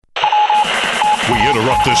We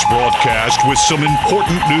interrupt this broadcast with some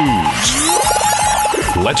important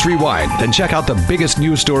news. Let's rewind and check out the biggest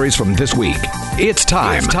news stories from this week. It's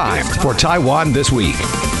time for Taiwan This Week.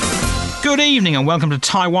 Good evening and welcome to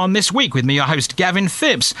Taiwan This Week with me, your host Gavin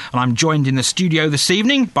Phipps. And I'm joined in the studio this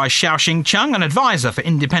evening by Xiaoxing Chung, an advisor for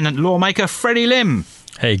independent lawmaker Freddie Lim.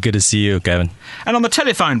 Hey, good to see you, Gavin. And on the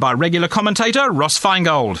telephone by regular commentator Ross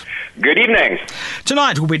Feingold. Good evening.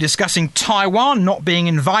 Tonight we'll be discussing Taiwan not being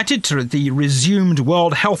invited to the resumed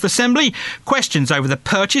World Health Assembly, questions over the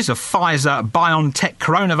purchase of Pfizer-BioNTech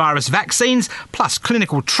coronavirus vaccines, plus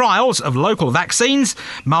clinical trials of local vaccines,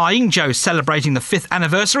 Ma Ying-jeou celebrating the 5th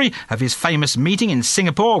anniversary of his famous meeting in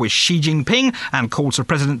Singapore with Xi Jinping and calls for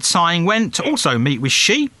President Tsai Ing-wen to also meet with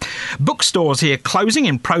Xi, bookstores here closing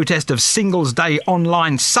in protest of Singles Day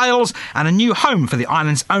online sales, and a new home for the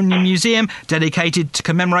island's only museum dedicated to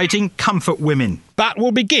commemorating comfort women. But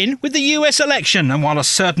we'll begin with the US election, and while a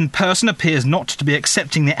certain person appears not to be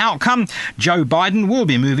accepting the outcome, Joe Biden will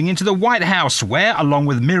be moving into the White House, where, along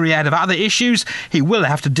with myriad of other issues, he will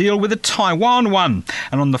have to deal with the Taiwan one.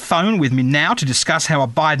 And on the phone with me now to discuss how a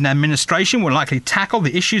Biden administration will likely tackle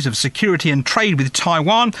the issues of security and trade with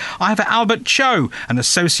Taiwan, I have Albert Cho, an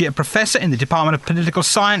associate professor in the Department of Political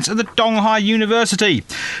Science at the Donghai University.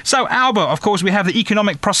 So, Albert, of course, we have the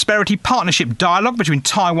Economic Prosperity Partnership dialogue between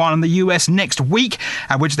Taiwan and the US next week,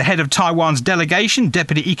 at which the head of Taiwan's delegation,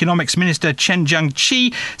 Deputy Economics Minister Chen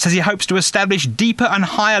Jiangqi, says he hopes to establish deeper and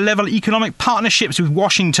higher level economic partnerships with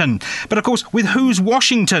Washington. But of course, with who's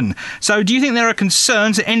Washington? So do you think there are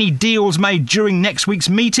concerns that any deals made during next week's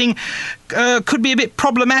meeting could be a bit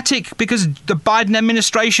problematic because the Biden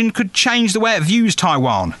administration could change the way it views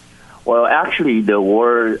Taiwan? Well, actually,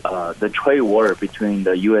 the trade war between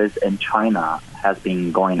the U.S. and China has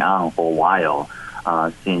been going on for a while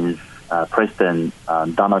since President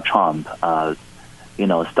Donald Trump,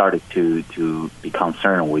 started to be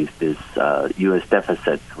concerned with this U.S.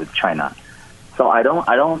 deficits with China. So I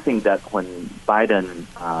don't think that when Biden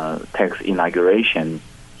takes inauguration,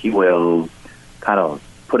 he will kind of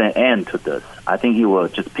put an end to this. I think he will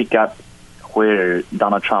just pick up where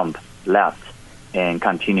Donald Trump left and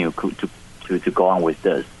continue to go on with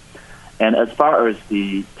this. And as far as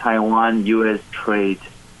the Taiwan-U.S. trade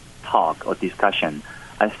talk or discussion,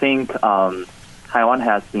 I think Taiwan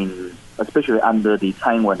has been, especially under the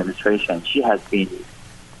Tsai Ing-wen administration, she has been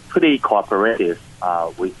pretty cooperative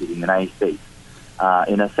with the United States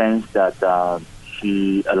in a sense that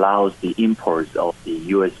she allows the imports of the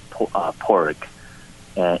U.S. pork,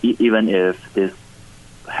 even if this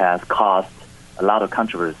has caused a lot of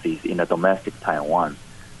controversies in the domestic Taiwan.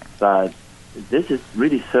 But this has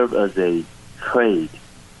really served as a trade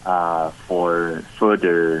for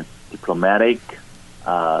further diplomatic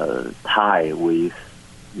tie with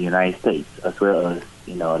the United States, as well as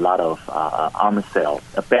a lot of arms sales,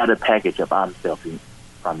 a better package of arms sales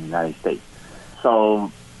from the United States.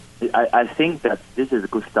 So I think that this is a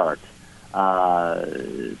good start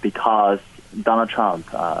because Donald Trump,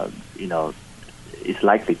 is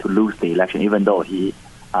likely to lose the election, even though he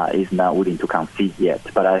is not willing to concede yet.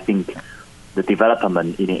 But I think the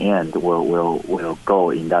development in the end will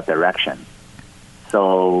go in that direction.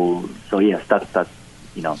 So yes, that's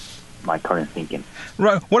my current thinking.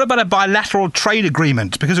 Right. What about a bilateral trade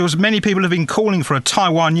agreement? Because there was many people have been calling for a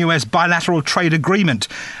Taiwan-US bilateral trade agreement.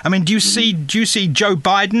 I mean, do you see Joe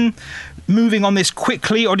Biden moving on this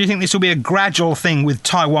quickly, or do you think this will be a gradual thing with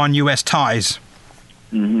Taiwan-US ties?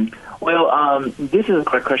 Mm-hmm. Well, this is a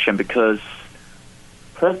great question because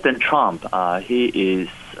President Trump, he is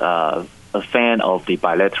a fan of the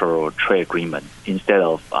bilateral trade agreement instead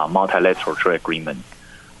of multilateral trade agreement.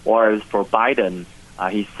 Whereas for Biden,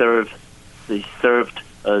 he served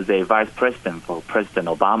as a vice president for President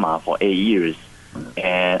Obama for 8 years,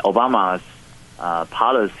 and Obama's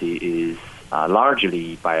policy is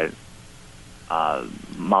largely by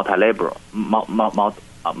multilateral.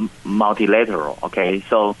 Okay,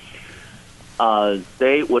 so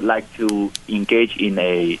they would like to engage in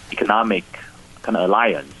a economic kind of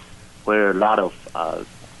alliance where a lot of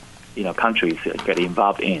countries get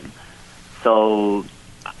involved in. So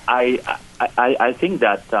I think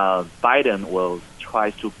that Biden will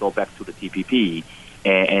try to go back to the TPP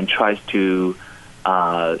and tries to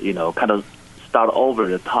kind of start over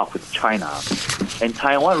the talk with China. And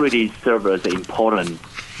Taiwan really serves as an important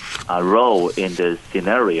role in this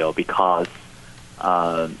scenario because,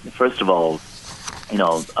 first of all,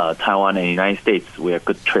 Taiwan and the United States, we are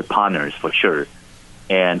good trade partners for sure.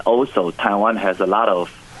 And also Taiwan has a lot of,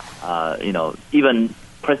 even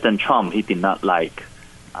President Trump, he did not like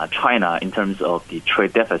China in terms of the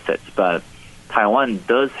trade deficits, but Taiwan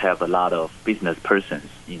does have a lot of business persons,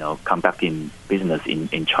 conducting business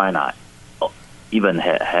in China, even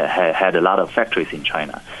had a lot of factories in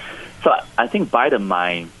China. So I think Biden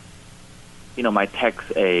might take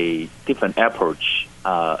a different approach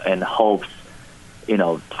and hopes,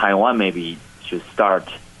 Taiwan maybe should start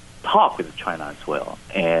talk with China as well.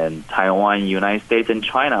 And Taiwan, United States, and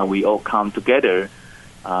China, we all come together,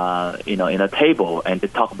 in a table and to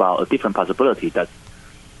talk about a different possibility that's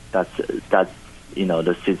the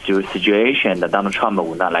situation that Donald Trump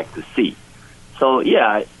would not like to see. So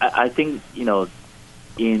yeah, I think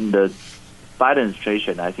in the Biden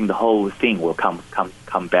administration, I think the whole thing will come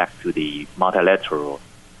back to the multilateral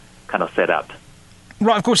kind of setup.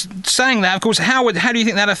 Right. Of course, saying that, of course, how do you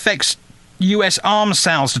think that affects U.S. arms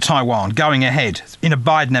sales to Taiwan going ahead in a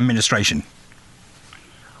Biden administration?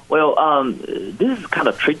 Well, this is kind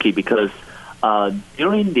of tricky because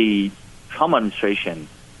during the Trump administration,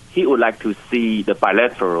 he would like to see the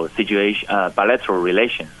bilateral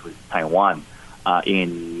relations with Taiwan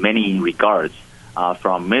in many regards,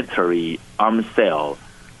 from military arms sale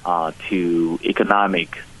to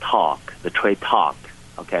economic talk, the trade talk.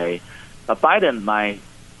 Okay, but Biden might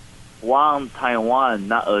want Taiwan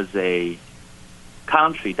not as a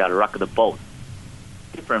country that rock the boat,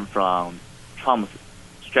 different from Trump's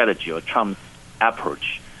strategy or Trump's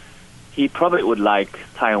approach. He probably would like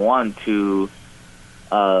Taiwan to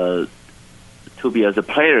be as a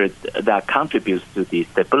player that contributes to the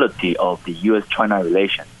stability of the U.S.-China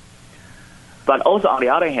relations. But also, on the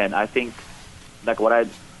other hand, I think, like what I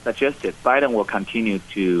suggested, Biden will continue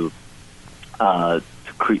to solve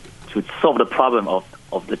the problem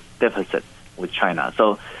of the deficit with China.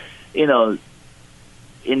 So, in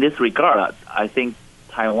this regard, I think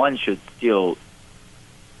Taiwan should still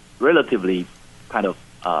relatively kind of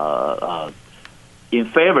in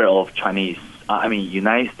favor of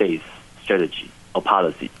United States strategy or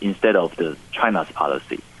policy instead of the China's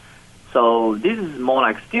policy. So this is more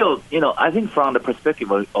like still, I think from the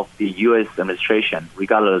perspective of the U.S. administration,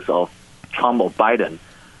 regardless of Trump or Biden,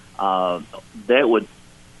 they would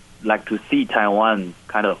like to see Taiwan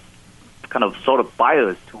kind of sort of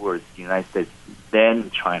biased towards the United States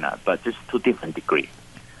than China, but just to different degrees.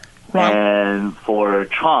 Right. And for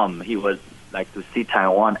Trump, he would like to see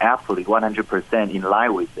Taiwan absolutely 100% in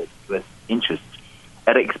line with the U.S. interests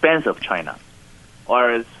at the expense of China.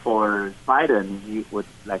 Whereas for Biden, he would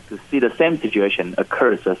like to see the same situation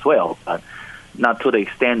occurs as well, but not to the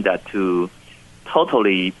extent that to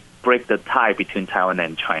totally break the tie between Taiwan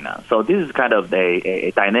and China. So this is kind of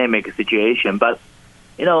a dynamic situation. But,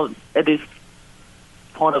 at this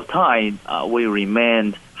point of time, we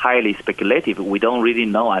remain highly speculative. We don't really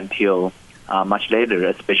know until much later,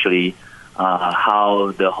 especially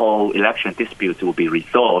how the whole election dispute will be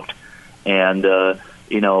resolved, and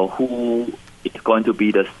who is going to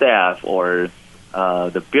be the staff or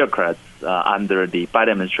the bureaucrats under the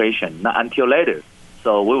Biden administration. Not until later,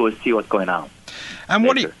 so we will see what's going on. And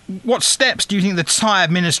what steps do you think the Tsai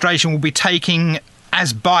administration will be taking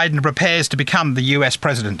as Biden prepares to become the U.S.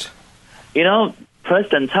 president?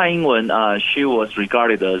 President Tsai Ing-wen, she was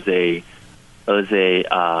regarded as a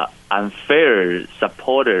unfair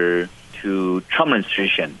supporter to Trump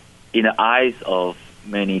administration in the eyes of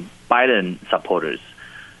many Biden supporters.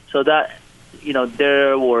 So that,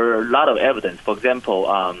 there were a lot of evidence. For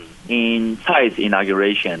example, in Tsai's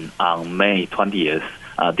inauguration on May 20th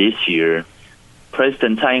this year,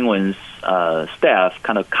 President Tsai Ing-wen's staff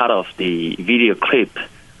kind of cut off the video clip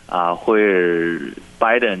where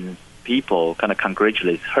Biden's people kind of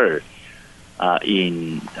congratulate her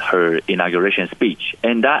in her inauguration speech.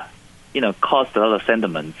 And that, caused a lot of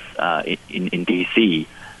sentiments in D.C.,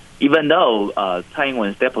 even though Tsai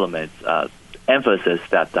Ing-wen's diplomats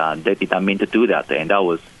emphasized that they did not mean to do that, and that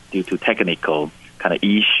was due to technical kind of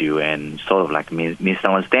issue and sort of like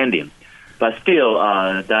misunderstanding. But still,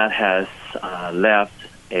 that has left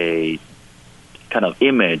a kind of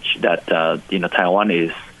image that, Taiwan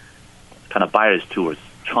is kind of biased towards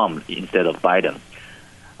Trump instead of Biden.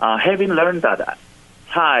 Having learned that,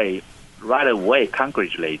 Tsai right away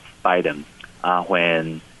congratulates Biden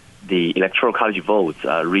when the Electoral College votes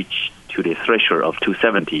reached to the threshold of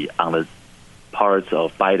 270 on the parts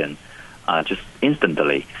of Biden just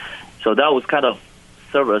instantly. So that was kind of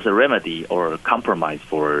serve as a remedy or a compromise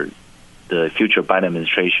for the future Biden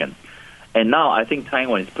administration. And now I think Tsai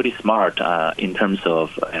Ing-wen is pretty smart in terms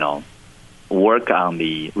of, work on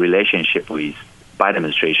the relationship with Biden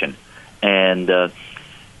administration. And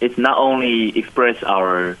it's not only express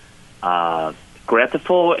our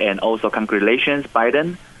grateful and also congratulations,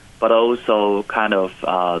 Biden, but also kind of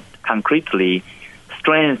concretely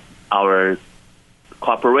strengthen our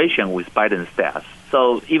cooperation with Biden's staff.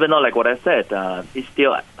 So even though, like what I said, it's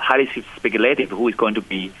still highly speculative who is going to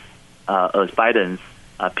be as Biden's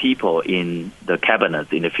people in the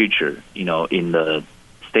cabinet in the future, in the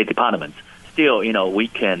State Department. Still, we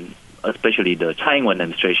can, especially the China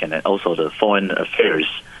administration and also the Foreign Affairs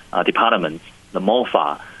Department, the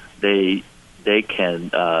MOFA, they can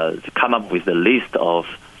come up with a list of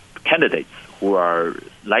candidates who are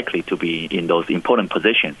likely to be in those important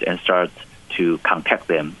positions and start to contact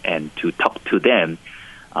them and to talk to them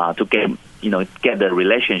to get the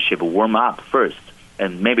relationship warm up first,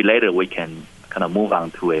 and maybe later we can kind of move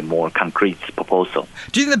on to a more concrete proposal.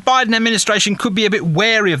 Do you think the Biden administration could be a bit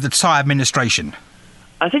wary of the Tsai administration?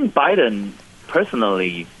 I think Biden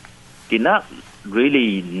personally did not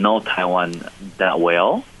really know Taiwan that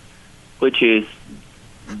well, which is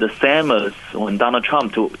the same as when Donald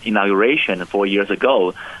Trump took inauguration 4 years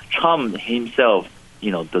ago. Trump himself,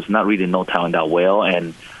 does not really know Taiwan that well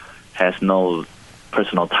and has no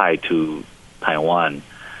personal tie to Taiwan.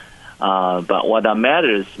 But what that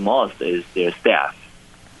matters most is their staff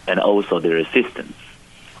and also their assistants.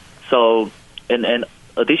 So, and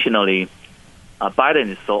additionally, Biden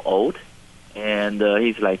is so old, and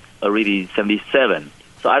he's like already 77.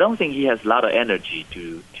 So I don't think he has a lot of energy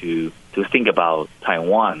to think about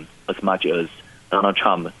Taiwan as much as Donald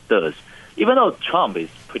Trump does. Even though Trump is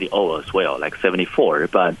pretty old as well, like 74,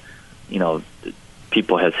 but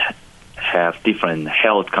people have different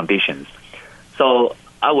health conditions. So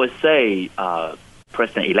I would say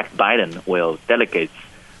President-elect Biden will delegate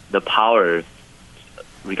the power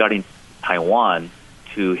regarding Taiwan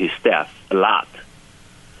to his staff a lot.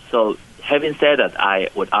 So having said that, I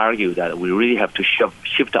would argue that we really have to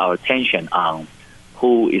shift our attention on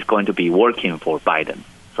who is going to be working for Biden.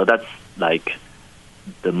 So that's like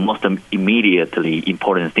the most immediately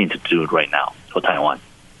important thing to do right now for Taiwan.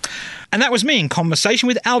 And that was me in conversation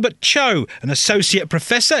with Albert Cho, an associate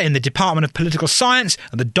professor in the Department of Political Science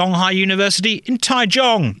at the Donghai University in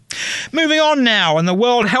Taichung. Moving on now, and the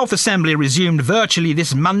World Health Assembly resumed virtually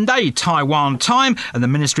this Monday, Taiwan time, and the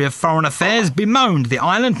Ministry of Foreign Affairs bemoaned the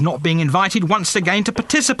island not being invited once again to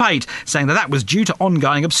participate, saying that was due to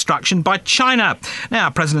ongoing obstruction by China. Now,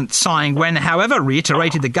 President Tsai Ing-wen, however,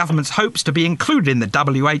 reiterated the government's hopes to be included in the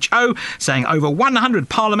WHO, saying over 100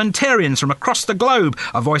 parliamentarians from across the globe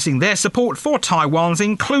are voicing their support for Taiwan's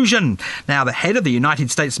inclusion. Now, the head of the United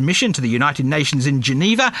States mission to the United Nations in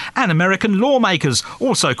Geneva and American lawmakers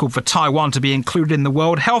also called for Taiwan to be included in the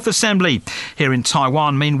World Health Assembly. Here in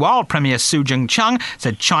Taiwan, meanwhile, Premier Su Jing-chung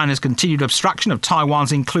said China's continued obstruction of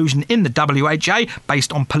Taiwan's inclusion in the WHO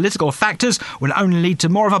based on political factors will only lead to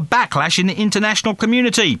more of a backlash in the international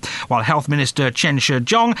community, while Health Minister Chen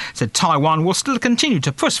Shih-chung said Taiwan will still continue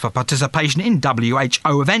to push for participation in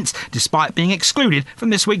WHO events despite being excluded from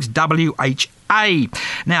this week's WHO.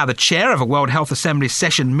 Now, the chair of a World Health Assembly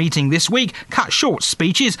session meeting this week cut short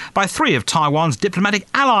speeches by three of Taiwan's diplomatic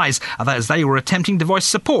allies as they were attempting to voice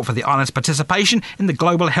support for the island's participation in the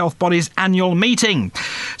Global Health Body's annual meeting.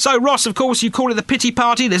 So, Ross, of course, you call it the pity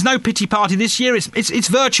party. There's no pity party this year. It's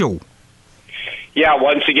virtual. Yeah,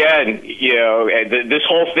 once again, this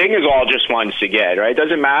whole thing is all just once again, right? It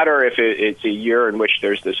doesn't matter if it's a year in which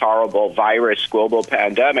there's this horrible virus, global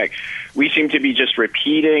pandemic. We seem to be just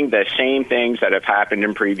repeating the same things that have happened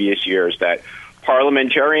in previous years, that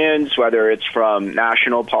parliamentarians, whether it's from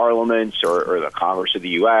national parliaments or the Congress of the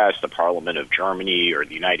U.S., the Parliament of Germany or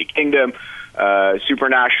the United Kingdom,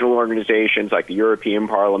 supranational organizations like the European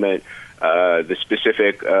Parliament, the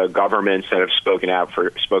specific governments that have spoken up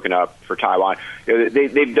for Taiwan.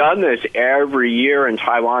 They've done this every year, and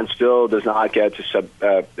Taiwan still does not get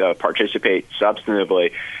to participate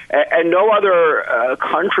substantively. And no other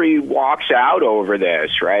country walks out over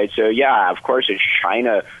this, right? So, yeah, of course, it's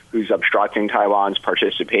China who's obstructing Taiwan's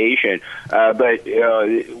participation. But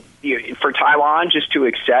for Taiwan just to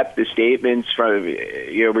accept the statements from,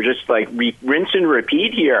 we're just like rinse and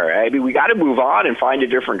repeat here. I mean, we got to move on and find a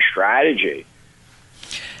different strategy.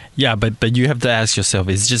 Yeah, but you have to ask yourself,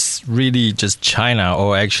 is just really just China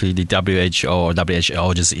or actually the WHO or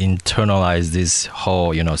WHO just internalize this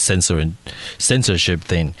whole, censorship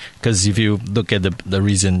thing? Because if you look at the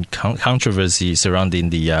recent controversy surrounding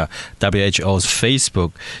the WHO's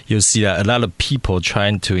Facebook, you'll see that a lot of people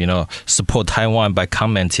trying to, support Taiwan by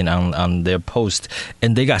commenting on their post,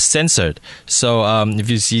 and they got censored. So if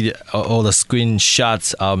you see all the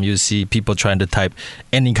screenshots, you see people trying to type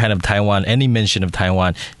any kind of Taiwan, any mention of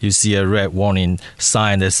Taiwan, you see a red warning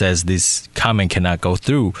sign that says this comment cannot go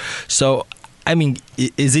through. So I mean,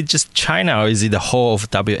 is it just China or is it the whole of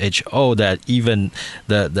WHO that even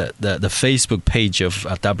the Facebook page of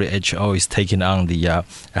WHO is taking on the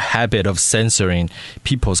habit of censoring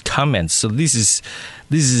people's comments? So this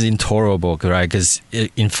is intolerable, right? Because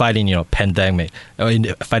in fighting, pandemic or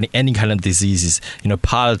in fighting any kind of diseases,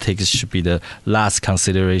 politics should be the last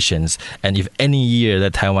considerations. And if any year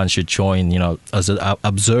that Taiwan should join, as an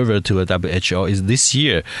observer to the WHO, is this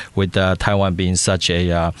year with Taiwan being such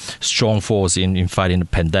a strong force in fighting the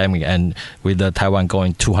pandemic, and with Taiwan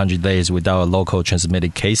going 200 days without local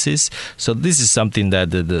transmitted cases. So this is something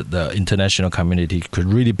that the international community could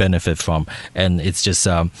really benefit from, and it's just.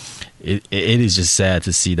 It is just sad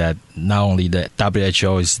to see that not only the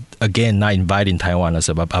WHO is again not inviting Taiwan as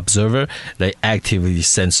an observer, they actively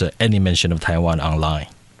censor any mention of Taiwan online.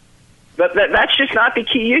 But that's just not the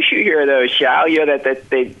key issue here, though, Xiao.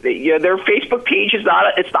 Their Facebook page is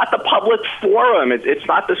it's not the public forum. It's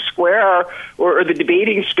not the square or the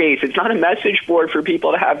debating space. It's not a message board for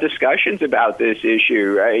people to have discussions about this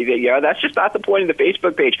issue, right? That's just not the point of the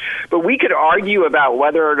Facebook page. But we could argue about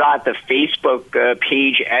whether or not the Facebook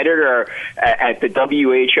page editor at the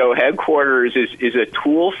WHO headquarters is a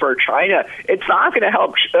tool for China. It's not going to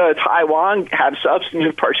help Taiwan have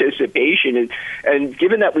substantive participation. And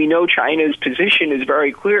given that we know China's position is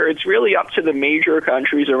very clear, it's really up to the major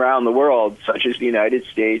countries around the world, such as the United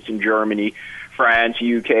States and Germany, France,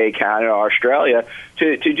 UK, Canada, Australia,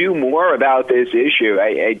 to do more about this issue.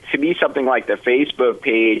 To me, something like the Facebook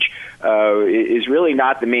page is really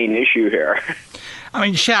not the main issue here. I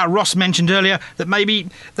mean, Xiao, Ross mentioned earlier that maybe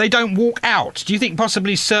they don't walk out. Do you think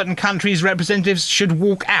possibly certain countries' representatives should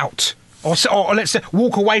walk out? Or let's say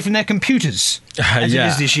walk away from their computers, as it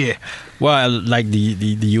is this year. Well, like the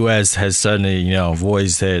U.S. has certainly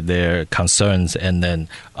voiced their concerns, and then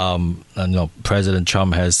President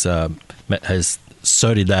Trump has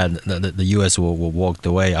asserted that the U.S. will walk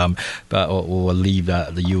away, but will leave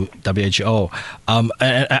the WHO. And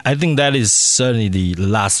I think that is certainly the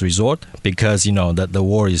last resort, because that the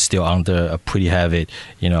war is still under a pretty heavy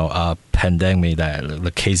pandemic. That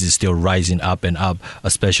the case is still rising up and up,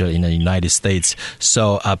 especially in the United States.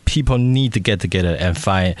 So people need to get together and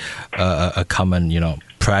find a common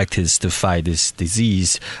practice to fight this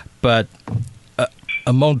disease. But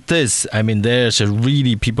among this, I mean,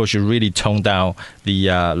 people should really tone down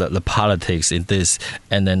the politics in this,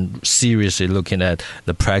 and then seriously looking at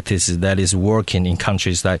the practices that is working in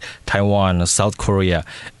countries like Taiwan or South Korea,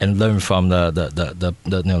 and learn from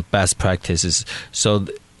the best practices. So,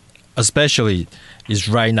 especially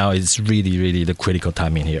right now, it's really, really the critical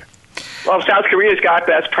timing here. Well, if South Korea's got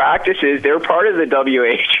best practices, they're part of the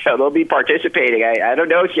WHO. They'll be participating. I don't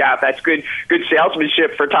know, yeah, if that's good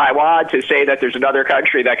salesmanship for Taiwan to say that there's another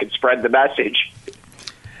country that can spread the message.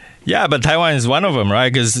 Yeah, but Taiwan is one of them,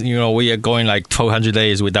 right? Because, we are going like 1,200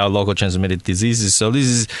 days without local transmitted diseases. So this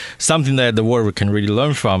is something that the world can really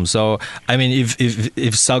learn from. So, I mean,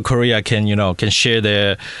 if South Korea can share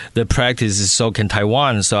their practices, so can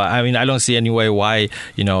Taiwan. So, I mean, I don't see any way why,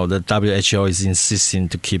 the WHO is insisting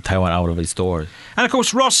to keep Taiwan out of its doors. And, of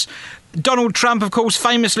course, Ross, Donald Trump, of course,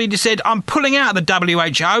 famously just said, I'm pulling out of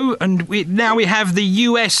the WHO, and now we have the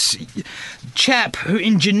US chap who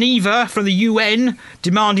in Geneva from the UN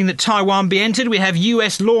demanding that Taiwan be entered. We have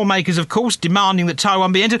US lawmakers, of course, demanding that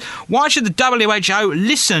Taiwan be entered. Why should the WHO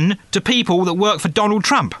listen to people that work for Donald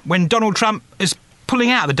Trump when Donald Trump is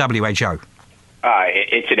pulling out of the WHO?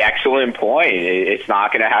 It's an excellent point. It's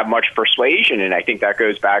not going to have much persuasion, and I think that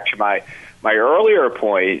goes back to my earlier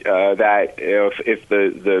point that if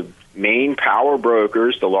the main power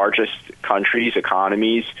brokers, the largest countries,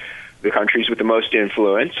 economies, the countries with the most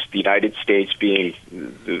influence, the United States being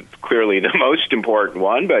clearly the most important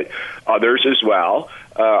one, but others as well,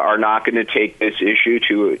 are not going to take this issue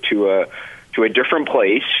to a different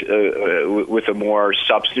place with a more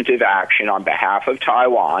substantive action on behalf of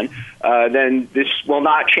Taiwan, then this will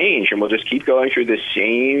not change, and we'll just keep going through the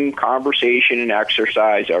same conversation and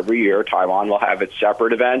exercise every year. Taiwan will have its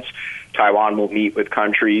separate events. Taiwan will meet with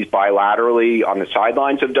countries bilaterally on the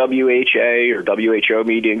sidelines of WHA or WHO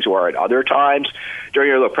meetings, or at other times.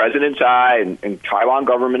 During the President Tsai and Taiwan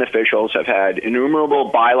government officials have had innumerable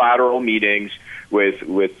bilateral meetings with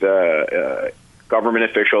government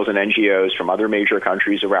officials and NGOs from other major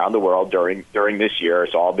countries around the world during this year.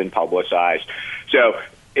 It's all been publicized. So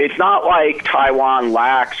it's not like Taiwan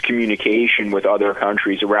lacks communication with other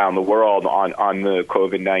countries around the world on the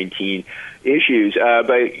COVID-19 issues.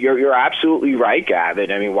 But you're absolutely right,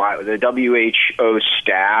 Gavin. I mean, why the WHO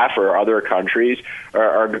staff or other countries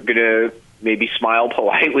are going to maybe smile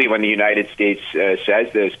politely when the United States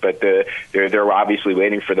says this, but they're obviously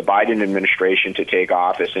waiting for the Biden administration to take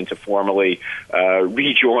office and to formally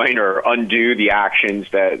rejoin or undo the actions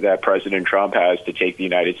that President Trump has to take the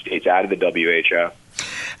United States out of the WHO.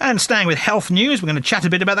 And staying with health news, we're going to chat a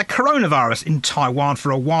bit about the coronavirus in Taiwan for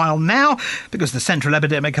a while now, because the Central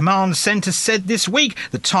Epidemic Command Center said this week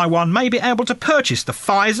that Taiwan may be able to purchase the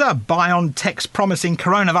Pfizer-BioNTech's promising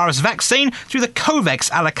coronavirus vaccine through the COVAX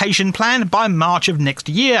allocation plan by March of next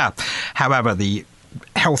year. However, the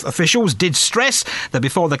health officials did stress that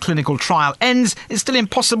before the clinical trial ends, it's still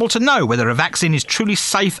impossible to know whether a vaccine is truly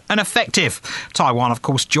safe and effective. Taiwan, of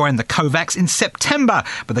course, joined the COVAX in September,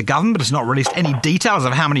 but the government has not released any details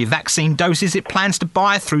of how many vaccine doses it plans to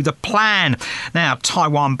buy through the plan. Now,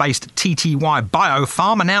 Taiwan-based TTY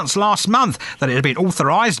Biopharm announced last month that it had been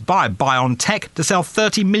authorised by BioNTech to sell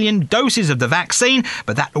 30 million doses of the vaccine,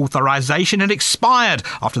 but that authorisation had expired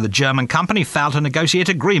after the German company failed to negotiate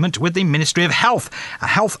agreement with the Ministry of Health.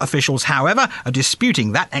 Health officials, however, are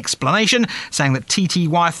disputing that explanation, saying that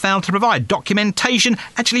TTY failed to provide documentation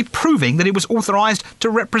actually proving that it was authorised to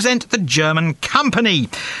represent the German company.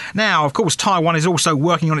 Now, of course, Taiwan is also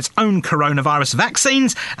working on its own coronavirus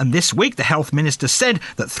vaccines, and this week the health minister said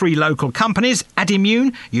that 3 local companies,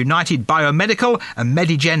 Adimmune, United Biomedical and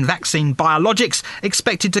Medigen Vaccine Biologics,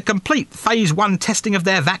 expected to complete phase 1 testing of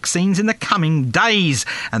their vaccines in the coming days.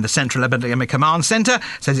 And the Central Epidemic Command Centre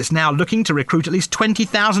says it's now looking to recruit at least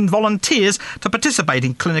 20,000 volunteers to participate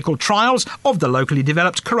in clinical trials of the locally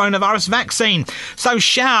developed coronavirus vaccine. So,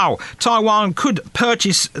 Xiao, Taiwan could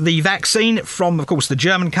purchase the vaccine from, of course, the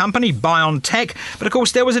German company BioNTech, but of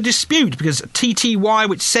course there was a dispute because TTY,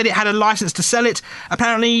 which said it had a license to sell it,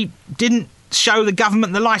 apparently didn't show the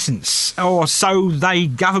government the license, or so the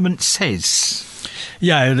government says.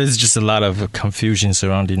 Yeah, there's just a lot of confusion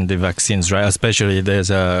surrounding the vaccines, right? Especially there's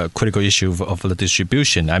a critical issue of the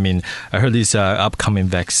distribution. I mean, I heard this upcoming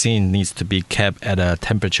vaccine needs to be kept at a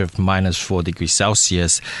temperature of -4 degrees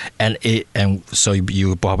Celsius, and so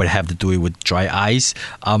you probably have to do it with dry ice.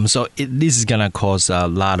 This is gonna cause a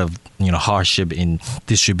lot of hardship in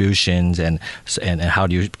distributions and how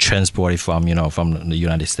do you transport it from the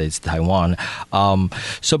United States to Taiwan.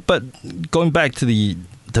 But going back to the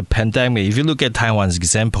pandemic, if you look at Taiwan's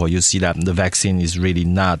example, you see that the vaccine is really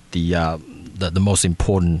not the most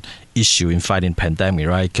important issue in fighting pandemic,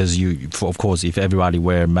 right? Because of course, if everybody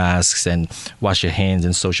wear masks and wash your hands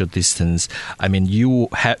and social distance, I mean, you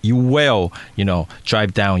will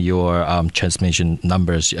drive down your transmission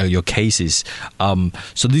numbers, your cases.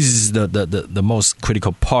 So this is the most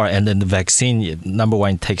critical part. And then the vaccine, number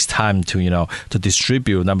one, it takes time to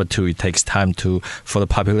distribute. Number two, it takes time for the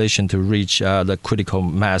population to reach the critical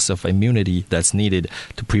mass of immunity that's needed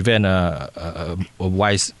to prevent a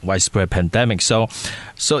widespread pandemic. So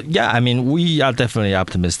yeah, I mean, we are definitely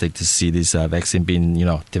optimistic to see this vaccine being,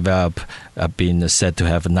 developed, being said to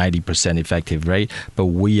have a 90% effective rate. But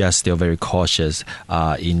we are still very cautious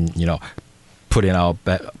in, putting our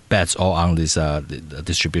bets all on this the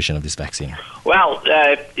distribution of this vaccine. Well,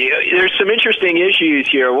 there's some interesting issues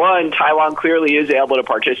here. One, Taiwan clearly is able to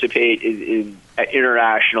participate in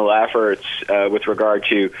international efforts with regard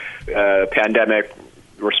to pandemic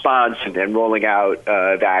response and rolling out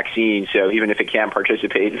vaccines. So even if it can't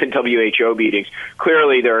participate in WHO meetings,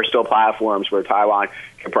 clearly there are still platforms where Taiwan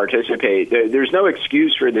can participate. There's no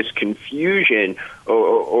excuse for this confusion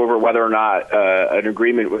over whether or not an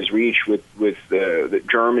agreement was reached with the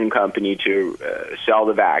German company to sell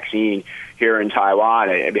the vaccine here in Taiwan.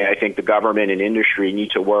 I mean, I think the government and industry need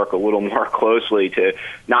to work a little more closely to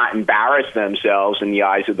not embarrass themselves in the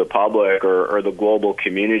eyes of the public or the global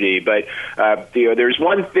community. But there's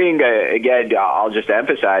one thing, again, I'll just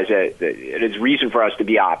emphasize that it's reason for us to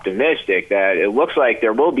be optimistic that it looks like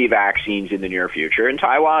there will be vaccines in the near future, and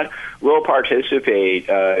Taiwan will participate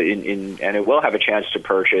and it will have a chance to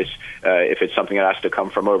purchase if it's something that has to come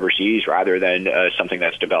from overseas rather than something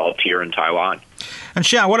that's developed here in Taiwan. And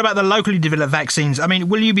Xiao, what about the locally developed vaccines? I mean,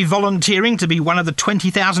 will you be volunteering to be one of the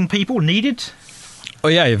 20,000 people needed? Oh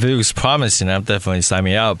yeah, if it was promising, I'll definitely sign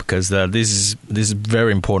me up because this is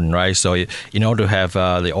very important, right? So in order to have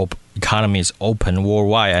the economies open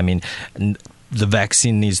worldwide, I mean, the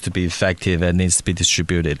vaccine needs to be effective and needs to be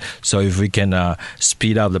distributed. So if we can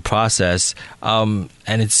speed up the process and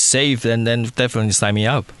it's safe, then definitely sign me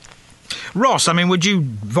up. Ross, I mean, would you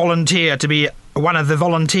volunteer to be one of the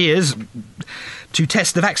volunteers to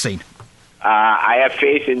test the vaccine? I have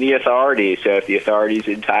faith in the authorities. So if the authorities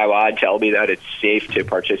in Taiwan tell me that it's safe to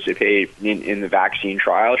participate in the vaccine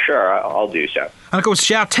trial, sure, I'll do so. And of course,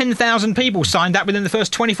 Xiao, 10,000 people signed up within the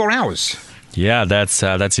first 24 hours. Yeah,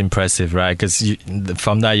 that's impressive, right? Because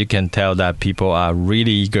from that you can tell that people are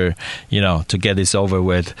really eager, to get this over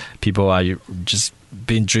with. People are just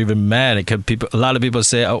being driven mad. A lot of people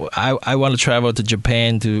say, "Oh, I want to travel to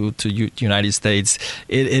Japan, to United States."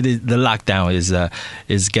 It is, the lockdown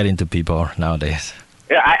is getting to people nowadays.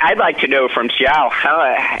 Yeah, I'd like to know from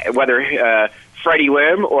Xiao whether Freddie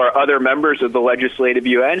Lim or other members of the Legislative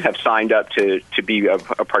Yuan have signed up to be a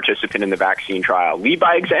participant in the vaccine trial. Lead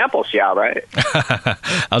by example, Xiao, right?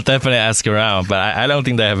 I'll definitely ask around, but I don't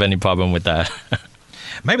think they have any problem with that.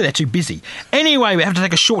 Maybe they're too busy. Anyway, we have to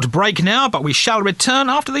take a short break now, but we shall return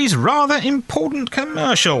after these rather important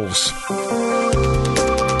commercials.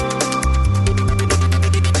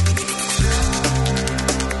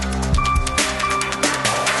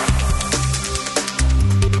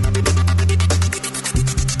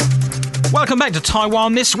 Welcome back to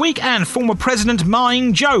Taiwan This Week, and former President Ma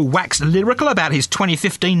Ying-jeou waxed lyrical about his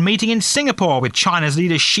 2015 meeting in Singapore with China's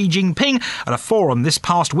leader Xi Jinping at a forum this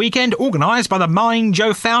past weekend organised by the Ma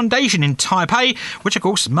Ying-jeou Foundation in Taipei, which of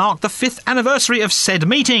course marked the 5th anniversary of said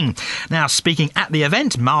meeting. Now, speaking at the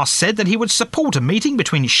event, Ma said that he would support a meeting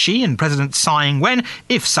between Xi and President Tsai Ing-wen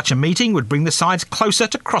if such a meeting would bring the sides closer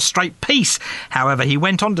to cross-strait peace. However, he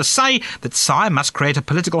went on to say that Tsai must create a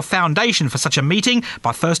political foundation for such a meeting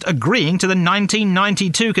by first agreeing to the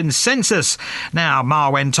 1992 consensus. Now, Ma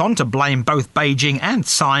went on to blame both Beijing and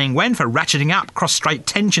Tsai Ing-wen for ratcheting up cross-strait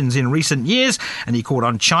tensions in recent years, and he called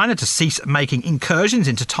on China to cease making incursions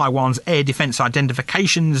into Taiwan's air defence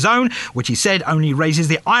identification zone, which he said only raises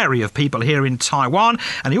the ire of people here in Taiwan,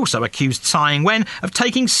 and he also accused Tsai Ing-wen of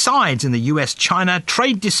taking sides in the US-China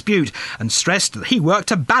trade dispute and stressed that he worked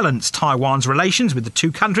to balance Taiwan's relations with the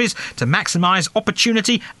two countries to maximise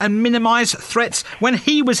opportunity and minimise threats when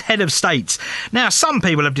he was head of state. Now, some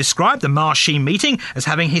people have described the Ma-Xi meeting as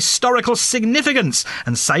having historical significance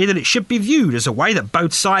and say that it should be viewed as a way that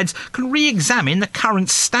both sides can re-examine the current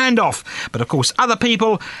standoff. But of course, other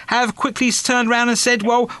people have quickly turned around and said,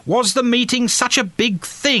 well, was the meeting such a big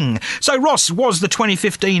thing? So, Ross, was the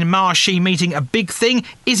 2015 Ma-Xi meeting a big thing?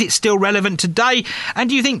 Is it still relevant today? And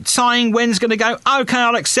do you think Tsai Ing-wen's going to go, OK,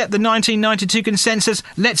 I'll accept the 1992 consensus,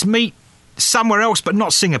 let's meet somewhere else but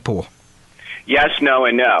not Singapore? Yes, no,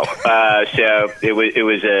 and no. So it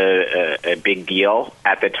was a big deal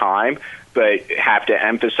at the time, but have to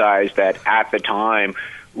emphasize that at the time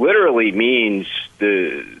literally means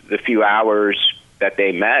the few hours that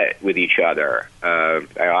they met with each other.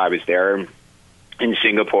 I was there in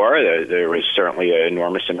Singapore. There was certainly an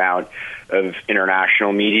enormous amount of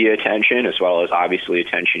international media attention, as well as obviously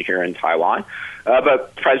attention here in Taiwan.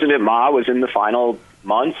 But President Ma was in the final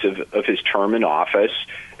months of his term in office,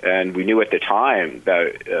 and we knew at the time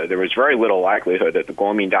that there was very little likelihood that the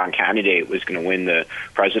Kuomintang candidate was going to win the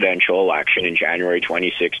presidential election in January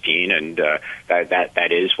 2016, and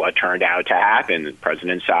that is what turned out to happen.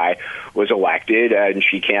 President Tsai was elected, and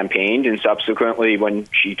she campaigned, and subsequently, when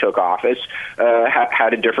she took office,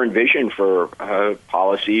 had a different vision for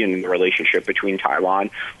policy and the relationship between Taiwan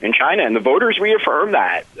and China. And the voters reaffirmed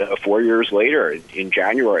that 4 years later, in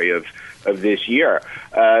January of this year.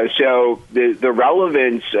 So the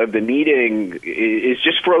relevance of the meeting is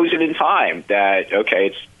just frozen in time. That,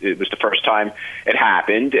 okay, it was the first time it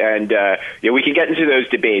happened, and we can get into those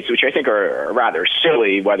debates, which I think are rather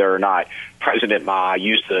silly, whether or not President Ma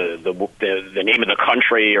used the name of the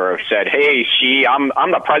country or said, "Hey, Xi, I'm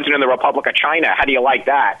the president of the Republic of China. How do you like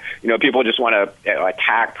that?" People just want to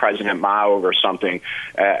attack President Ma over something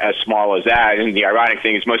as small as that. And the ironic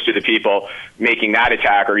thing is, most of the people making that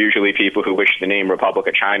attack are usually people who wish the name Republic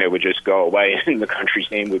of China would just go away and the country's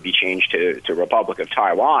name would be changed to Republic of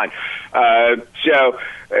Taiwan. So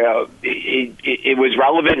it was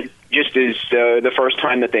relevant just as the first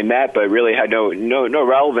time that they met, but really had no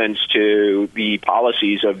relevance to the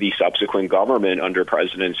policies of the subsequent government under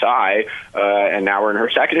President Tsai. And now we're in her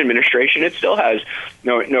second administration. It still has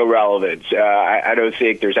no relevance. I don't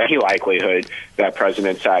think there's any likelihood that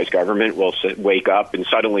President Tsai's government will wake up and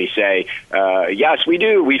suddenly say, yes, we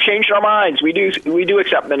do. We've changed our minds. We do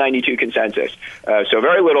accept the 92 consensus. So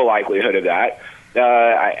very little likelihood of that.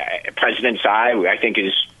 President Tsai, I think,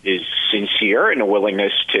 is sincere in a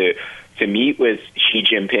willingness to meet with Xi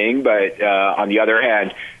Jinping, but on the other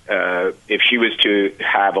hand, if she was to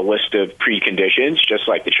have a list of preconditions, just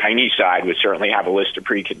like the Chinese side would certainly have a list of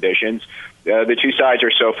preconditions, the two sides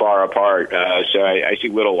are so far apart, so I see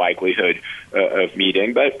little likelihood of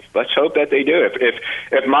meeting, but let's hope that they do.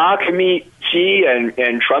 If Ma can meet Xi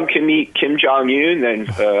and Trump can meet Kim Jong-un,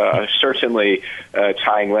 then certainly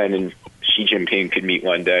Tsai Ing-wen and Xi Jinping could meet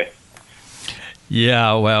one day.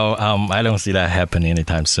 Yeah, well, I don't see that happening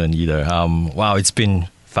anytime soon either. Wow, it's been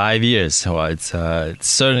 5 years. Well, it's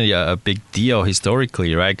certainly a big deal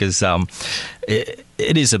historically, right? Because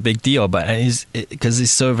it is a big deal, but because it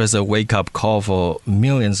serves as a wake-up call for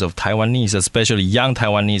millions of Taiwanese, especially young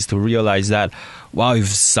Taiwanese, to realize that, wow, if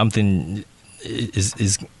something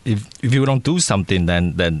if you don't do something,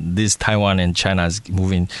 then this Taiwan and China is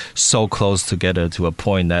moving so close together to a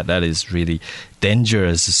point that is really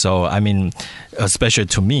dangerous. So, I mean, especially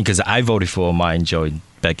to me, because I voted for Ma Ying-jeou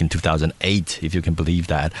back in 2008, if you can believe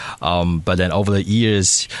that. But then over the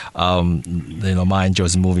years, Ma Ying-jeou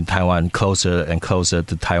is moving Taiwan closer and closer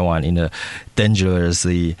to Taiwan in a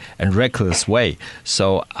dangerously and reckless way.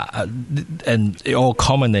 So, and it all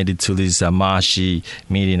culminated to this Ma-Xi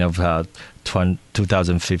meeting of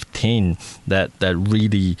 2015 that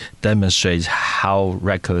really demonstrates how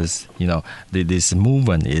reckless this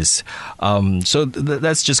movement is. So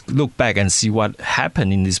let's just look back and see what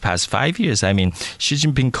happened in these past 5 years. I mean, Xi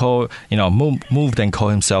Jinping moved and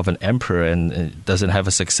called himself an emperor and doesn't have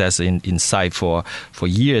a success in sight for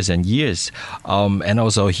years and years. And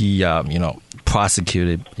also he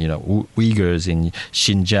prosecuted Uyghurs in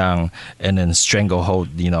Xinjiang and then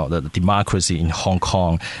stranglehold the democracy in Hong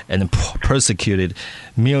Kong and then persecuted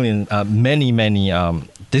many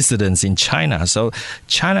dissidents in China. So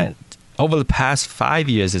China over the past 5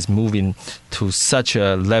 years is moving to such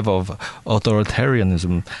a level of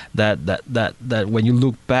authoritarianism that when you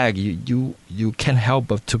look back, you can't help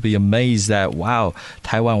but to be amazed that, wow,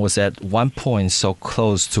 Taiwan was at one point so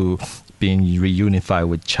close to being reunified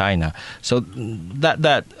with China. So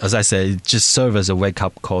that as I said, it just serves as a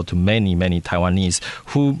wake-up call to many Taiwanese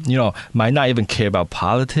who might not even care about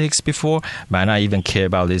politics before, might not even care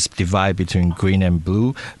about this divide between green and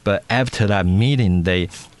blue, but after that meeting they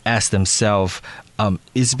ask themselves,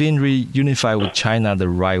 is being reunified with China the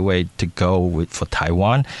right way to go for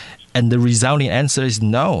Taiwan? And the resounding answer is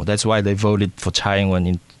no. That's why they voted for Tsai Ing-wen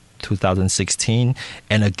in 2016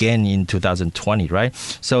 and again in 2020, right?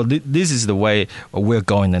 So this is the way we're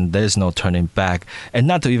going, and there's no turning back. And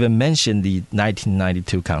not to even mention the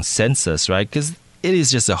 1992 consensus, right? Because it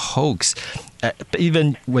is just a hoax.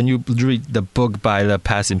 Even when you read the book by the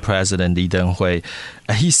passing president Lee Teng-hui,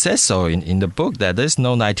 he says so in the book that there's no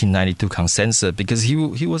 1992 consensus because he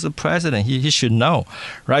was a president. He should know,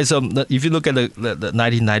 right? So if you look at the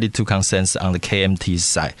 1992 consensus on the KMT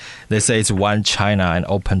side, they say it's one China and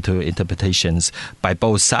open to interpretations by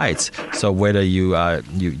both sides. So whether you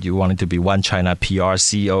want it to be one China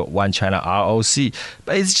PRC or one China ROC,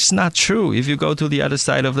 but it's just not true. If you go to the other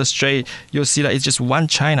side of the strait, you'll see that it's just one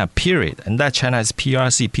China, period, and that China is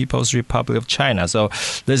PRC, People's Republic of China. So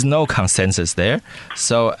there's no consensus there.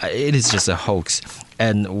 So it is just a hoax.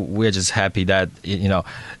 And we're just happy that,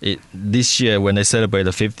 this year when they celebrate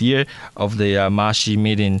the 5th year of the Ma-Xi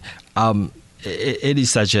meeting, it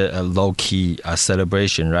is such a low-key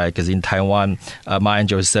celebration, right? Because in Taiwan, Ma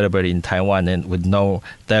Ying-jeou is celebrated in Taiwan and with no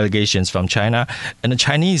delegations from China. And the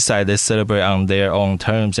Chinese side, they celebrate on their own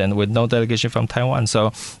terms and with no delegation from Taiwan.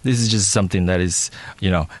 So this is just something that is,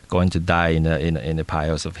 going to die in the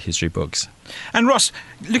piles of history books. And Ross,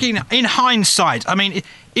 looking in hindsight, I mean,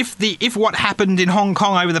 if what happened in Hong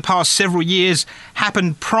Kong over the past several years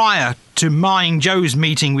happened prior to Ma Ying-jeou's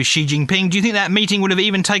meeting with Xi Jinping, do you think that meeting would have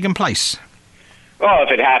even taken place? Well,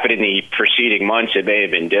 if it happened in the preceding months, it may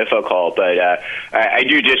have been difficult, but I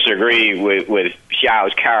do disagree with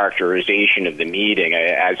Xiao's characterization of the meeting.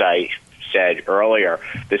 As I said earlier,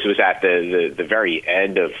 this was at the very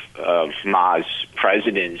end of Ma's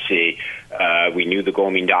presidency. We knew the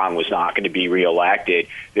Kuomintang was not going to be reelected.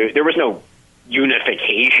 There was no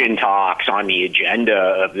unification talks on the agenda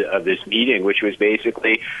of this meeting, which was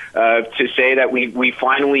basically to say that we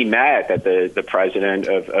finally met, that the president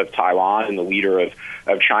of Taiwan and the leader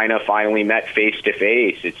of China finally met face to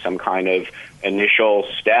face. It's some kind of initial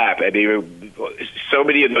step. I mean, so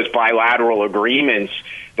many of those bilateral agreements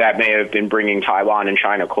that may have been bringing Taiwan and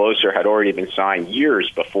China closer had already been signed years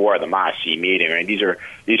before the Ma-Xi meeting. Right? These are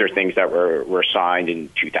things that were signed in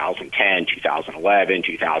 2010, 2011,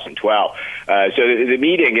 2012. So the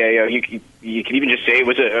meeting, you can even just say it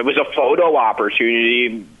was a photo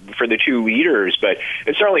opportunity for the two leaders, but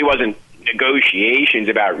it certainly wasn't negotiations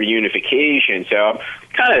about reunification. So I'm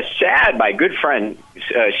kind of sad my good friend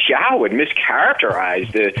Xiao would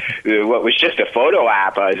mischaracterize what was just a photo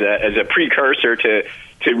op as a precursor to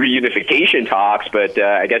reunification talks, but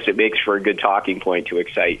I guess it makes for a good talking point to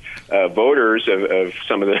excite voters of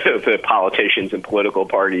some of the politicians and political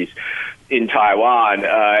parties in Taiwan.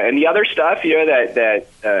 And the other stuff, that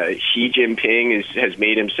Xi Jinping has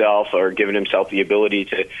made himself or given himself the ability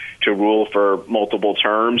to rule for multiple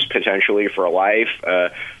terms, potentially for life.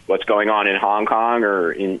 what's going on in Hong Kong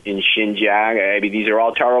or in Xinjiang. I mean, these are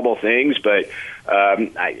all terrible things, but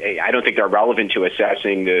I don't think they're relevant to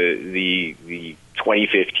assessing the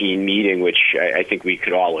 2015 meeting, which I think we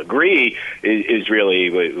could all agree is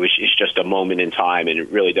just a moment in time, and it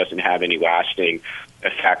really doesn't have any lasting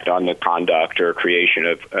effect on the conduct or creation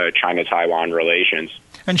of China-Taiwan relations.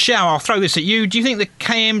 And Xiao, I'll throw this at you. Do you think the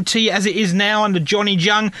KMT, as it is now under Johnny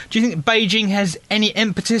Zhang, do you think Beijing has any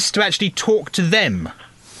impetus to actually talk to them?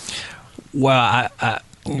 Well,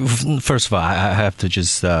 first of all, I have to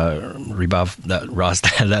just rebuff that, Ross,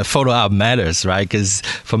 that photo op matters, right? Because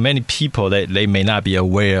for many people, they may not be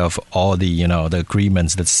aware of all the the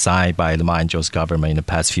agreements that's signed by the Ma Ying-jeou's government in the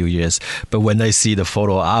past few years. But when they see the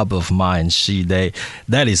photo op of Ma and Xi,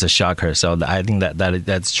 that is a shocker. So I think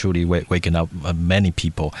that's truly waking up many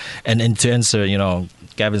people. And to answer,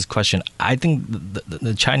 Gavin's question, I think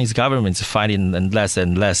the Chinese government is finding less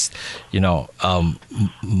and less,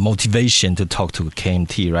 motivation to talk to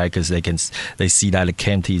KMT, right? Because they see that the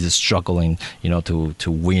KMT is struggling,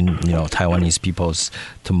 to win, Taiwanese people's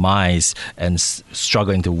minds and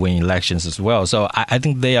struggling to win elections as well. So I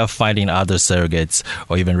think they are finding other surrogates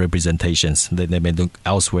or even representations. They may look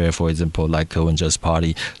elsewhere, for example, like Ko-wen-je's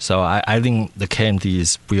party. So I think the KMT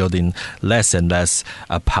is wielding less and less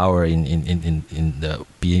power in the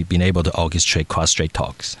being able to orchestrate cross-strait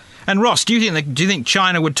talks. And Ross, do you think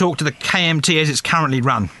China would talk to the KMT as it's currently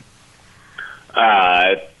run?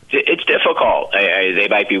 It's difficult. They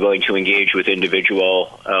might be willing to engage with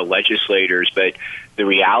individual legislators, but the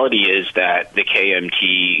reality is that the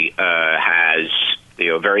KMT has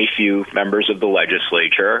very few members of the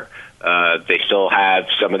legislature. They still have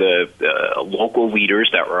some of the local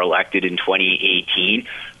leaders that were elected in 2018,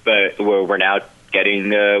 but we're now getting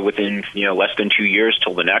within less than 2 years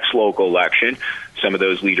till the next local election. Some of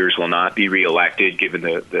those leaders will not be reelected given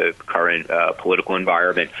the current political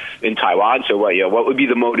environment in Taiwan. So what would be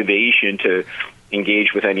the motivation to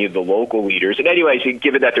engage with any of the local leaders? And anyways,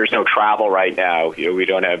 given that there's no travel right now, we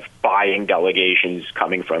don't have buying delegations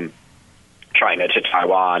coming from China to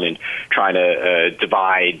Taiwan and trying to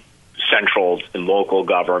divide central and local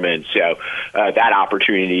governments. So that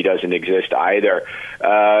opportunity doesn't exist either.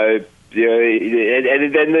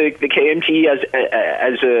 And then the KMT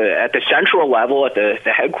at the central level, at the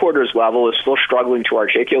headquarters level, is still struggling to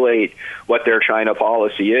articulate what their China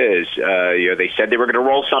policy is. They said they were going to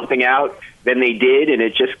roll something out, then they did, and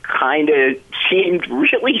it just kind of seemed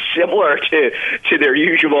really similar to their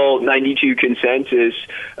usual 92 consensus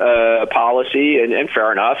policy. And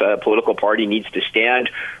fair enough, a political party needs to stand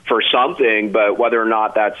for something, but whether or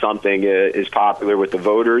not that something is popular with the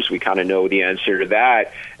voters, we kind of know the answer to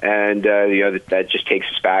that. And that just takes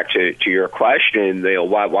us back to your question.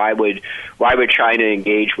 Why would China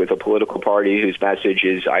engage with a political party whose message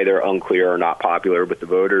is either unclear or not popular with the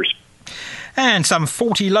voters? And some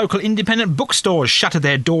 40 local independent bookstores shuttered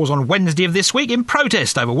their doors on Wednesday of this week in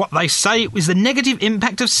protest over what they say was the negative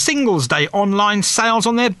impact of Singles' Day online sales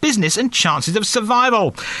on their business and chances of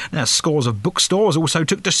survival. Now, scores of bookstores also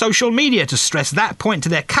took to social media to stress that point to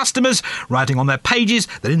their customers, writing on their pages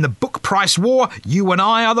that in the book price war, you and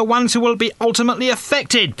I are the ones who will be ultimately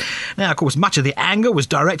affected. Now, of course, much of the anger was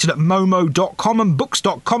directed at Momo.com and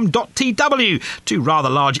Books.com.tw, two rather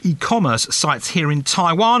large e-commerce sites here in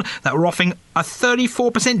Taiwan that were offering a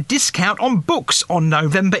 34% discount on books on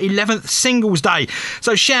November 11th, Singles Day.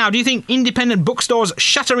 So, Xiao, do you think independent bookstores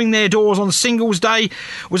shuttering their doors on Singles Day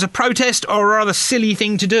was a protest or a rather silly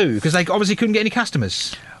thing to do? Because they obviously couldn't get any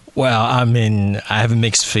customers. Well, I mean, I have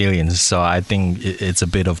mixed feelings, so I think it's a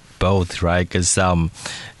bit of both, right? Because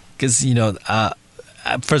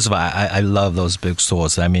first of all, I love those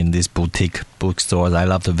bookstores. I mean, these boutique bookstores, I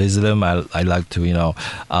love to visit them. I like to,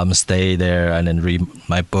 stay there and then read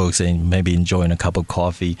my books and maybe enjoying a cup of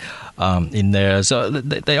coffee in there. So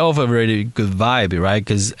they offer a really good vibe,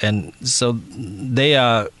 right? And so they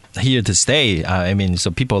are here to stay.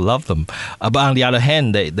 So people love them. But on the other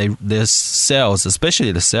hand, their sales,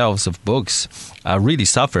 especially the sales of books, really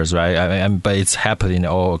suffers, right? But it's happening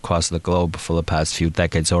all across the globe for the past few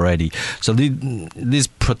decades already. So this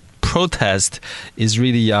protest is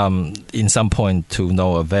really, in some point, to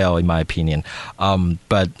no avail, in my opinion.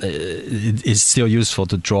 But it's still useful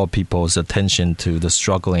to draw people's attention to the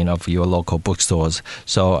struggling of your local bookstores.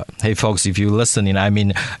 So, hey, folks, if you're listening,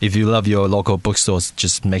 if you love your local bookstores,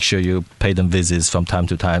 just make sure you pay them visits from time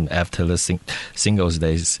to time after the Singles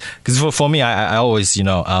Days. Because for me, I always,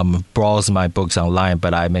 browse my books online,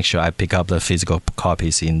 but I make sure I pick up the physical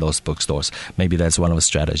copies in those bookstores. Maybe that's one of the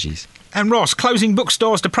strategies. And Ross, closing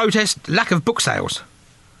bookstores to protest lack of book sales.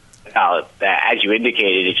 as you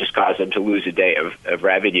indicated, it just caused them to lose a day of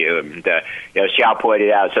revenue. And Xiao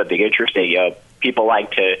pointed out something interesting. People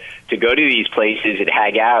like to go to these places and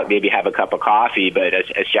hang out, maybe have a cup of coffee, but as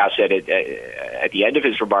Xiao said at the end of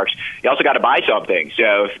his remarks, you also got to buy something.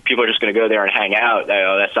 So if people are just going to go there and hang out,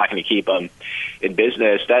 that's not going to keep them in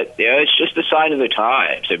business. That it's just a sign of the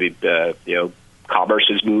times. I mean, commerce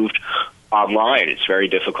has moved online. It's very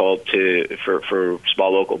difficult for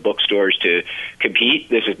small local bookstores to compete.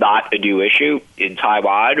 This is not a new issue in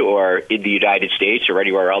Taiwan or in the United States or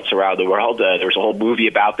anywhere else around the world. There's a whole movie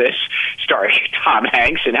about this starring Tom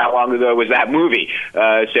Hanks, and how long ago was that movie?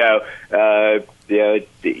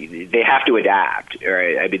 They have to adapt.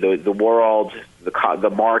 Right? I mean, the world, the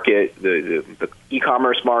market, the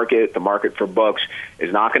e-commerce market, the market for books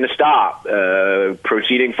is not going to stop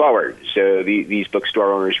proceeding forward. So these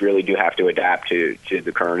bookstore owners really do have to adapt to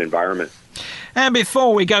the current environment. And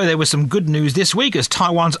before we go, there was some good news this week as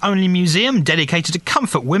Taiwan's only museum dedicated to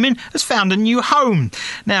comfort women has found a new home.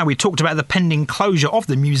 Now, we talked about the pending closure of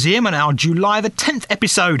the museum in our July the 10th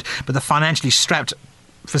episode, but the financially strapped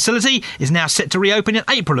facility is now set to reopen in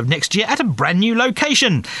April of next year at a brand new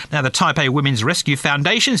location. Now, the Taipei Women's Rescue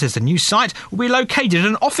Foundation says the new site will be located in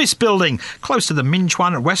an office building close to the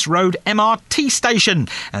Minchuan West Road MRT station.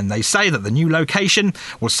 And they say that the new location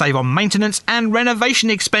will save on maintenance and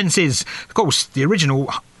renovation expenses. Of course, the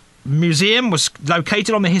original museum was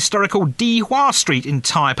located on the historical Dihua Street in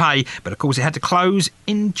Taipei, but of course it had to close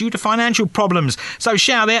due to financial problems. So,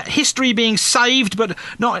 Xiao, there, history being saved, but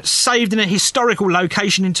not saved in a historical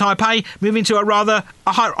location in Taipei, moving to an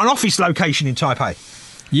office location in Taipei.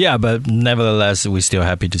 Yeah, but nevertheless, we're still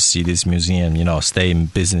happy to see this museum, stay in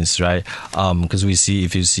business, right? Because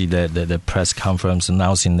if you see the press conference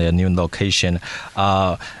announcing their new location,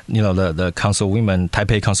 the councilwoman,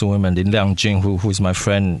 Taipei councilwoman Lin Liangjun, who is my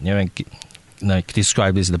friend,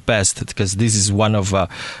 described this the best, because this is one of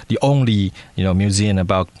the only museum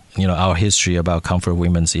about our history about comfort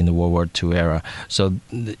women in the World War II era. So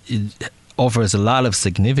it offers a lot of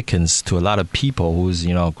significance to a lot of people whose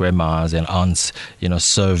grandmas and aunts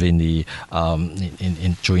serve in the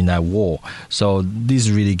during that war. So this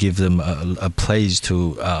really gives them a place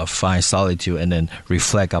to find solitude and then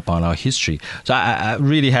reflect upon our history. So I'm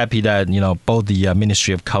really happy that both the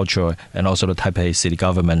Ministry of Culture and also the Taipei City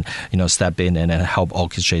government step in and help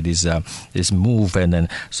orchestrate this move. And then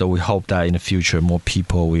so we hope that in the future more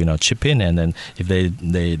people will chip in, and then if they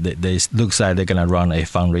looks like they're gonna run a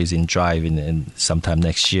fundraising drive in sometime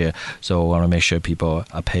next year. So I want to make sure people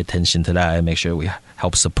pay attention to that and make sure we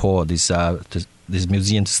help support this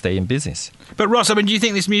museum to stay in business. But Ross, do you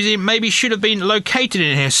think this museum maybe should have been located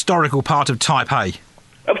in a historical part of Taipei?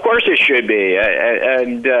 Of course it should be.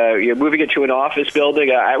 And moving it to an office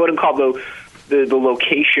building, I wouldn't call the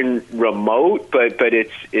location remote, but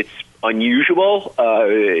it's unusual.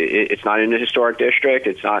 It's not in a historic district.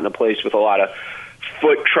 It's not in a place with a lot of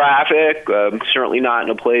foot traffic, certainly not in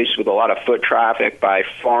a place with a lot of foot traffic by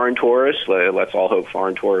foreign tourists. Let's all hope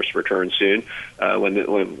foreign tourists return soon when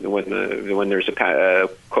there's a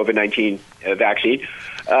COVID-19 vaccine.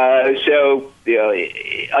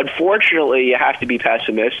 Unfortunately, you have to be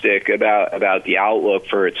pessimistic about the outlook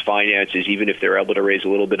for its finances, even if they're able to raise a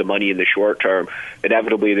little bit of money in the short term.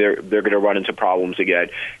 Inevitably, they're going to run into problems again.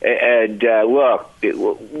 And look,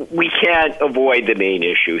 we can't avoid the main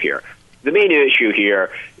issue here. The main issue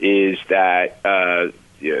here is that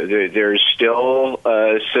there's still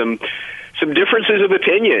some differences of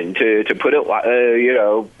opinion, to put it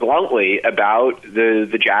bluntly, about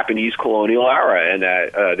the Japanese colonial era, and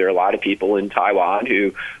that there are a lot of people in Taiwan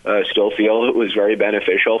who still feel it was very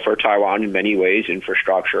beneficial for Taiwan in many ways: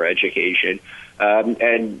 infrastructure, education.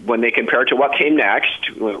 And when they compare to what came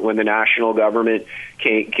next, when the national government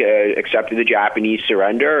accepted the Japanese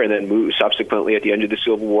surrender and then subsequently at the end of the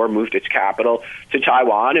Civil War moved its capital to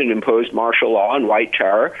Taiwan and imposed martial law and white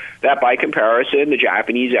terror, that by comparison, the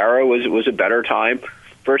Japanese era was a better time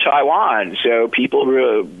for Taiwan. So people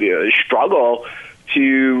struggle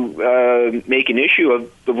to make an issue of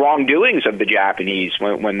the wrongdoings of the Japanese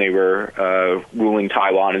when they were ruling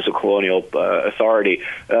Taiwan as a colonial authority.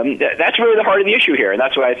 That's really the heart of the issue here, and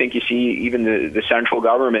that's why I think you see even the central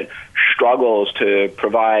government struggles to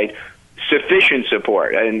provide sufficient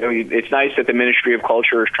support. And it's nice that the Ministry of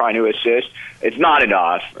Culture is trying to assist. It's not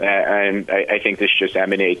enough, and I think this just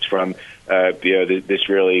emanates from this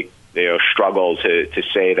really struggle to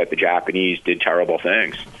say that the Japanese did terrible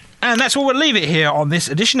things. And that's where we'll leave it here on this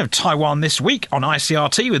edition of Taiwan This Week on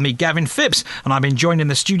ICRT with me, Gavin Phipps. And I've been joined in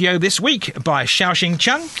the studio this week by Xiaoxing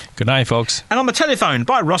Chung. Good night, folks. And on the telephone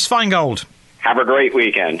by Ross Feingold. Have a great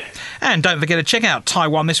weekend. And don't forget to check out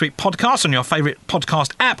Taiwan This Week podcast on your favourite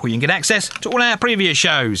podcast app, where you can get access to all our previous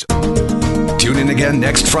shows. Tune in again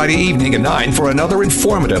next Friday evening at 9 for another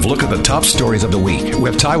informative look at the top stories of the week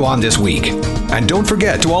with Taiwan This Week. And don't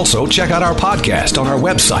forget to also check out our podcast on our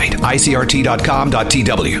website,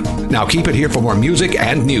 icrt.com.tw. Now keep it here for more music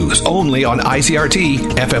and news only on ICRT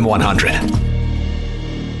FM 100.